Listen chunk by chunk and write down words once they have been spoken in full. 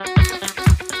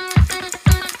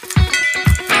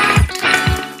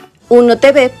Uno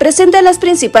TV presenta las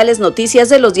principales noticias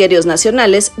de los diarios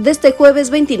nacionales de este jueves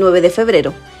 29 de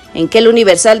febrero, en que el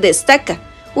Universal destaca: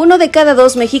 1 de cada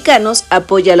 2 mexicanos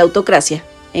apoya la autocracia.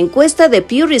 Encuesta de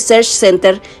Pew Research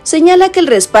Center señala que el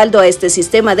respaldo a este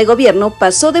sistema de gobierno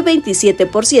pasó de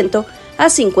 27% a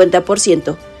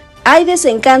 50%. Hay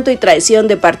desencanto y traición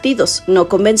de partidos, no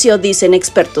convenció, dicen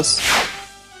expertos.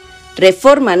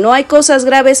 Reforma: no hay cosas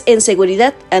graves en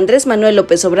seguridad. Andrés Manuel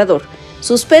López Obrador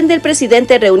suspende el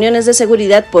presidente reuniones de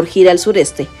seguridad por gira al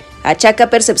sureste. Achaca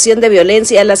percepción de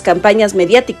violencia a las campañas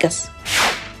mediáticas.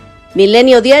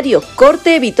 Milenio Diario: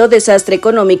 Corte evitó desastre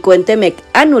económico en Temec,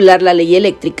 anular la ley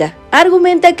eléctrica.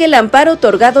 Argumenta que el amparo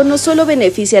otorgado no solo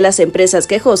beneficia a las empresas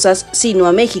quejosas, sino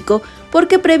a México,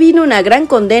 porque previno una gran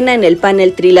condena en el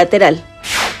panel trilateral.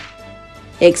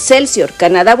 Excelsior: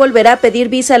 Canadá volverá a pedir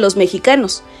visa a los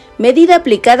mexicanos. Medida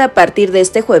aplicada a partir de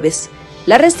este jueves.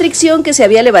 La restricción, que se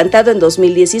había levantado en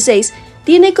 2016,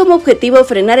 tiene como objetivo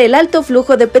frenar el alto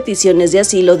flujo de peticiones de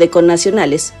asilo de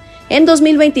connacionales. En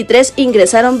 2023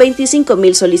 ingresaron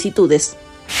 25,000 solicitudes.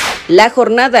 La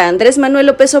Jornada: Andrés Manuel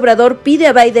López Obrador pide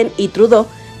a Biden y Trudeau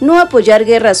no apoyar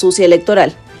guerra sucia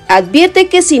electoral. Advierte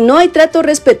que si no hay trato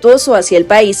respetuoso hacia el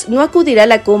país, no acudirá a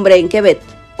la cumbre en Quebec.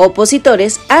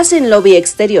 Opositores hacen lobby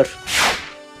exterior.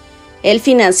 El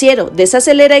Financiero: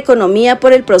 desacelera economía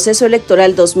por el proceso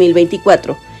electoral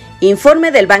 2024. Informe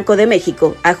del Banco de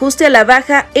México: ajuste a la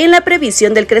baja en la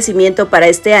previsión del crecimiento para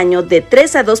este año de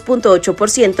 3 a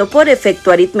 2.8% por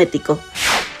efecto aritmético.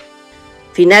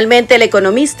 Finalmente, El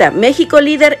Economista: México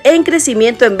líder en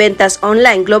crecimiento en ventas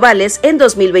online globales en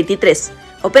 2023.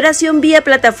 Operación vía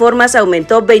plataformas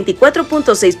aumentó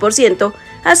 24.6%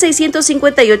 a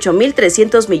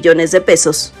 658,300 millones de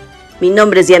pesos. Mi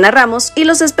nombre es Diana Ramos y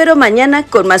los espero mañana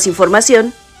con más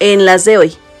información en Las de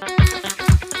Hoy.